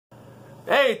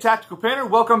Hey, Tactical Painter,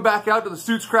 welcome back out to the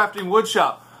Suits Crafting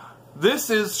Woodshop. This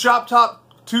is Shop Talk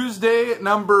Tuesday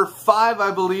number 5,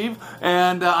 I believe,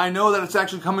 and I know that it's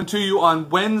actually coming to you on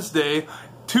Wednesday.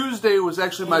 Tuesday was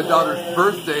actually my daughter's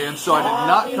birthday, and so I did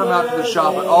not come out to the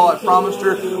shop at all. I promised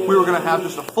her we were going to have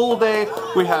just a full day.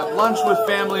 We had lunch with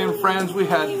family and friends, we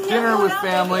had dinner with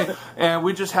family, and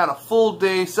we just had a full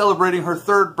day celebrating her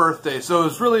 3rd birthday. So it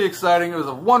was really exciting. It was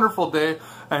a wonderful day.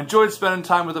 I enjoyed spending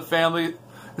time with the family.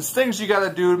 It's things you got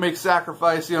to do to make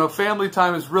sacrifice. You know, family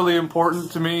time is really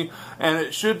important to me, and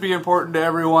it should be important to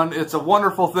everyone. It's a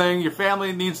wonderful thing. Your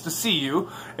family needs to see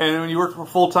you, and when you work a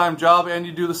full-time job and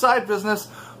you do the side business,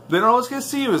 they don't always get to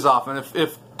see you as often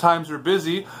if times are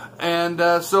busy,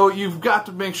 and so you've got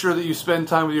to make sure that you spend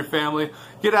time with your family.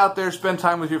 Get out there, spend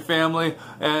time with your family,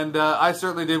 and I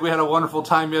certainly did. We had a wonderful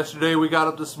time yesterday. We got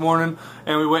up this morning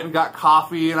and we went and got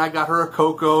coffee, and I got her a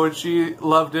cocoa, and she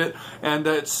loved it. And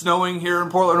it's snowing here in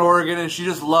Portland, Oregon, and she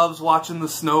just loves watching the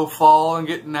snow fall and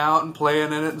getting out and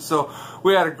playing in it, and so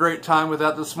we had a great time with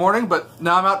that this morning. But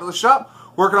now I'm out to the shop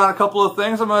working on a couple of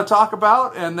things I'm going to talk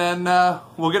about, and then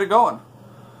we'll get it going.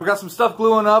 We got some stuff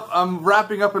gluing up. I'm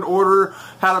wrapping up an order.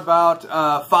 Had about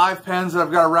 5 pens that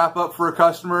I've got to wrap up for a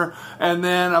customer, and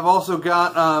then I've also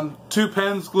got 2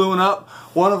 pens gluing up.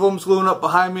 One of them's gluing up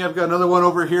behind me. I've got another one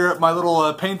over here at my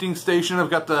little painting station. I've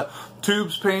got the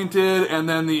tubes painted and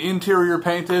then the interior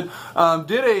painted.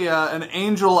 Did an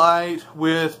angelite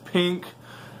with pink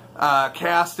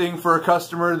casting for a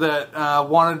customer that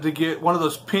wanted to get one of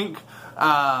those pink.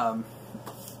 What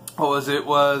was it?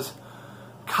 Was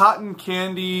cotton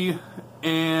candy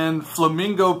and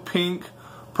flamingo pink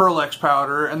Pearl-Ex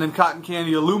powder, and then cotton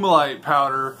candy Alumilite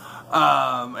powder,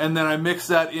 and then I mixed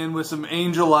that in with some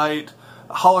angelite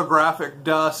holographic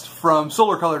dust from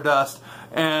Solar Color Dust,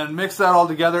 and mix that all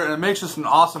together, and it makes just an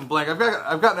awesome blank. I've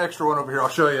got an extra one over here. I'll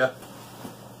show you.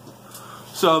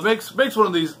 So it makes one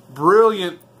of these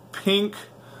brilliant pink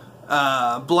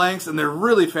blanks, and they're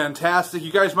really fantastic.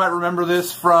 You guys might remember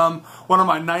this from one of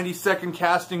my 90-second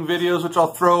casting videos, which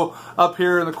I'll throw up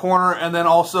here in the corner. And then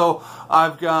also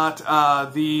I've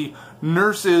got the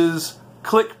Nurse's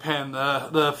Click Pen,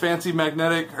 the fancy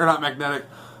magnetic, or not magnetic,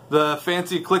 the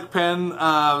fancy click pen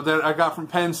that I got from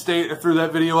Penn State. I threw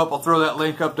that video up. I'll throw that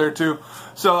link up there too.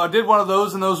 So I did one of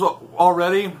those and those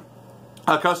already.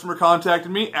 A customer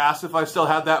contacted me, asked if I still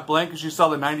had that blank because she saw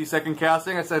the 90-second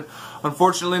casting. I said,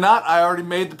 unfortunately not. I already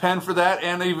made the pen for that,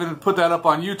 and I even put that up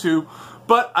on YouTube.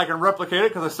 But I can replicate it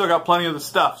because I still got plenty of the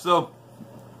stuff. So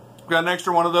got an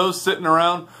extra one of those sitting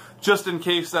around just in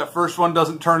case that first one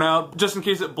doesn't turn out. Just in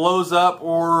case it blows up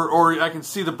or I can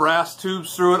see the brass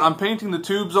tubes through it. I'm painting the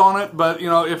tubes on it, but you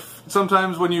know, if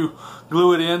sometimes when you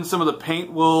glue it in, some of the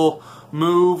paint will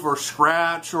move or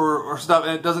scratch or stuff,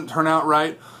 and it doesn't turn out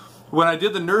right. When I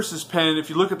did the Nurse's pen, if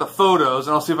you look at the photos,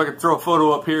 and I'll see if I can throw a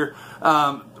photo up here,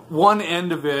 one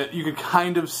end of it, you could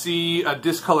kind of see a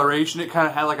discoloration. It kind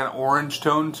of had like an orange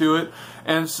tone to it.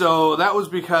 And so that was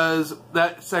because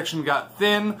that section got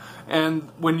thin, and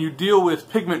when you deal with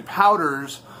pigment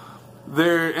powders,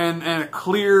 and a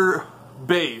clear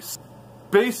base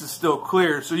is still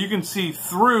clear, so you can see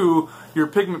through your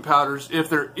pigment powders if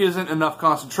there isn't enough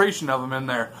concentration of them in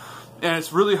there. And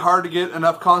it's really hard to get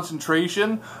enough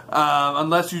concentration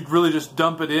unless you really just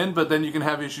dump it in, but then you can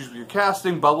have issues with your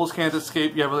casting, bubbles can't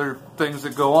escape, you have other things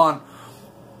that go on.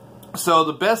 So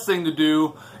the best thing to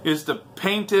do is to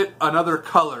paint it another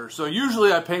color. So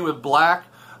usually I paint with black,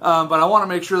 but I want to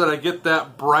make sure that I get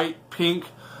that bright pink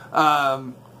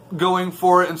going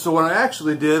for it. And so what I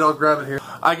actually did, I'll grab it here.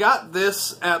 I got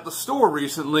this at the store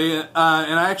recently, and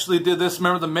I actually did this,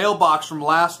 remember the mailbox from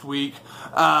last week?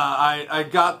 I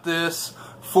got this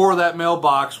for that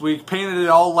mailbox. We painted it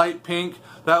all light pink.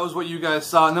 That was what you guys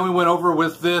saw. And then we went over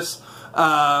with this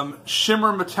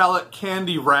Shimmer Metallic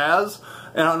Candy Raz.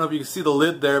 And I don't know if you can see the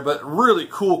lid there, but really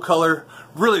cool color.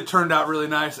 Really turned out really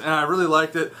nice, and I really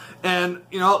liked it. And,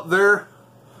 you know, they're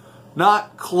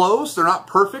not close. They're not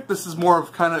perfect. This is more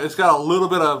of kind of, it's got a little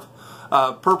bit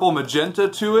of purple magenta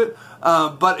to it.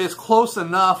 But it's close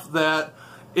enough that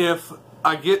if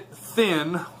I get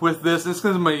thin with this, it's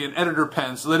going to be an editor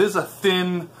pen, so that is a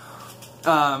thin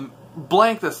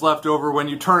blank that's left over when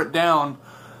you turn it down.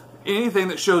 Anything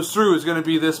that shows through is going to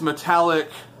be this metallic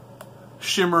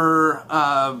shimmer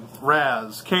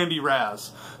candy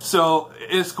raz. So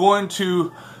it's going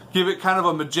to give it kind of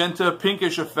a magenta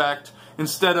pinkish effect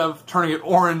instead of turning it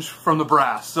orange from the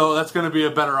brass. So that's going to be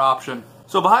a better option.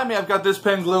 So behind me I've got this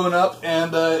pen gluing up,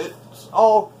 and it's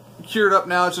all cured up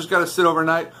now. It's just got to sit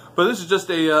overnight. But this is just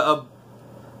a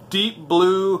deep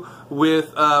blue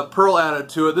with pearl added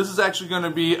to it. This is actually going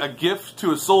to be a gift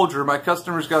to a soldier. My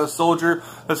customer's got a soldier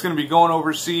that's going to be going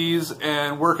overseas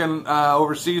and working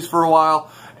overseas for a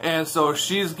while. And so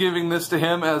she's giving this to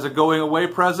him as a going away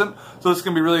present. So this is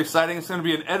going to be really exciting. It's going to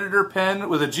be an editor pen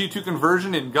with a G2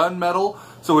 conversion in gunmetal.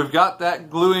 So we've got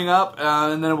that gluing up,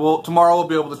 and then tomorrow we'll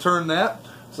be able to turn that.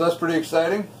 So that's pretty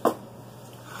exciting.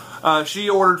 She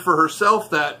ordered for herself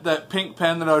that pink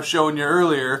pen that I was showing you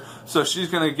earlier. So she's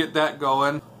going to get that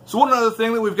going. So one other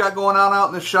thing that we've got going on out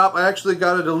in the shop, I actually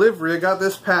got a delivery. I got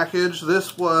this package.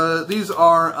 These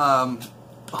are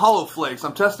hollow flakes.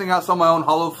 I'm testing out some of my own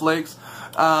hollow flakes.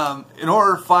 In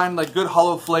order to find like good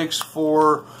hollow flakes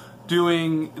for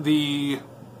doing the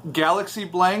galaxy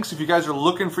blanks, if you guys are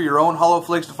looking for your own hollow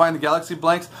flakes to find the galaxy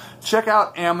blanks, check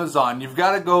out Amazon. You've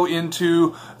got to go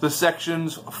into the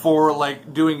sections for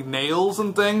like doing nails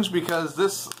and things, because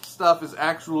this stuff is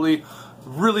actually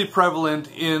really prevalent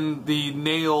in the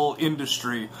nail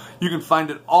industry. You can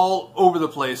find it all over the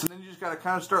place, and then you just got to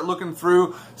kind of start looking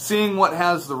through, seeing what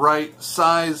has the right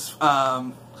size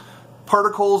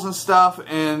particles and stuff,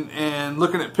 and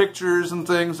looking at pictures and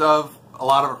things of a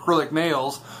lot of acrylic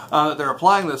nails that they're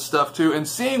applying this stuff to, and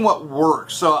seeing what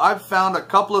works. So I've found a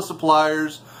couple of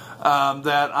suppliers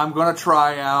that I'm going to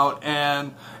try out,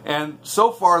 and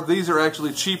so far these are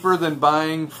actually cheaper than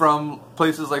buying from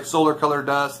places like Solar Color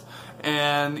Dust,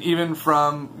 and even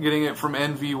from getting it from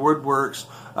NV Woodworks.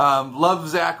 Love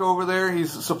Zach over there.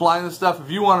 He's supplying this stuff.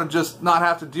 If you want to just not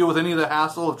have to deal with any of the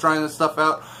hassle of trying this stuff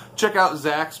out, check out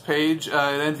Zach's page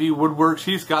at NV Woodworks.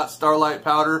 He's got Starlight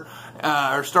powder,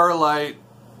 or Starlight,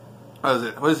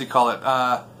 what does he call it?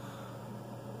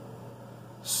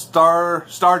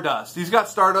 Stardust. He's got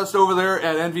Stardust over there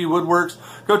at NV Woodworks.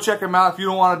 Go check him out if you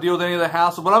don't want to deal with any of the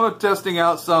hassle. But I'm testing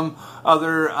out some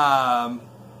other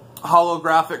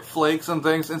holographic flakes and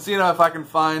things, and seeing if I can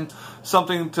find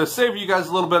something to save you guys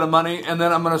a little bit of money, and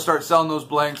then I'm going to start selling those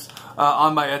blanks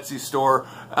on my Etsy store,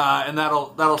 and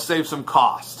that'll save some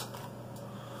cost.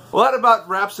 Well, that about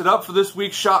wraps it up for this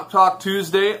week's Shop Talk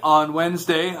Tuesday on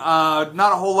Wednesday. Not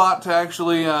a whole lot to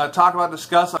actually talk about,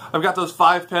 discuss. I've got those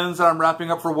 5 pens that I'm wrapping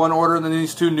up for one order, and then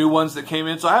these 2 new ones that came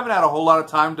in. So I haven't had a whole lot of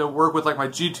time to work with like my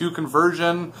G2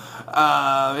 conversion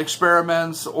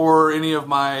experiments, or any of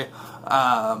my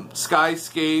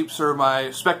skyscapes or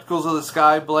my Spectacles of the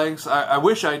Sky blanks. I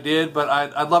wish I did, but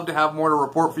I'd love to have more to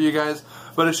report for you guys,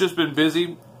 but it's just been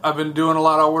busy. I've been doing a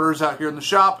lot of orders out here in the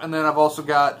shop, and then I've also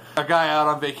got a guy out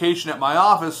on vacation at my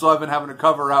office, so I've been having to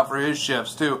cover out for his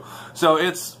shifts too. So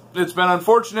it's been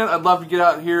unfortunate. I'd love to get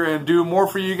out here and do more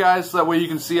for you guys, so that way you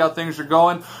can see how things are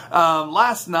going.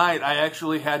 Last night I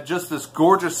actually had just this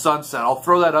gorgeous sunset. I'll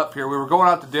throw that up here. We were going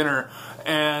out to dinner,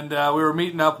 and we were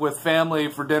meeting up with family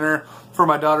for dinner for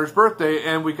my daughter's birthday,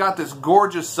 and we got this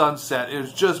gorgeous sunset. It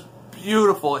was just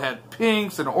beautiful. It had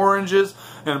pinks and oranges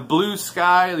and blue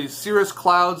sky, these cirrus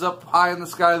clouds up high in the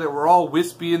sky that were all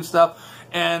wispy and stuff.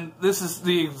 And this is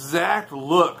the exact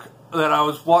look that I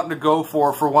was wanting to go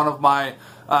for one of my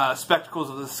Spectacles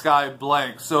of the Sky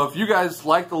blanks. So if you guys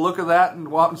like the look of that and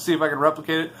want to see if I can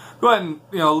replicate it, go ahead and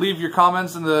leave your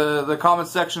comments in the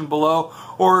comments section below,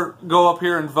 or go up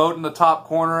here and vote in the top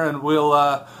corner, and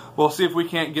we'll see if we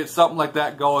can't get something like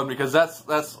that going, because that's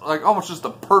like almost just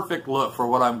a perfect look for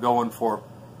what I'm going for.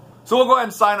 So we'll go ahead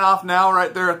and sign off now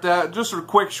right there at that. Just a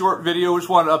quick short video. We just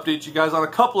wanted to update you guys on a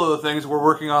couple of the things we're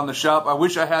working on in the shop. I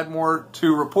wish I had more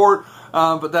to report,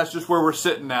 but that's just where we're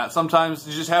sitting at. Sometimes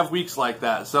you just have weeks like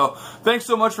that. So thanks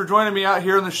so much for joining me out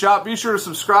here in the shop. Be sure to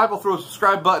subscribe. I'll throw a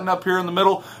subscribe button up here in the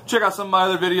middle. Check out some of my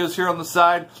other videos here on the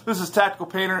side. This is Tactical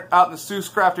Painter out in the Seuss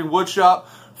Crafting Wood Shop,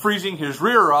 freezing his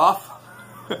rear off.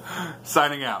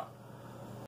 Signing out.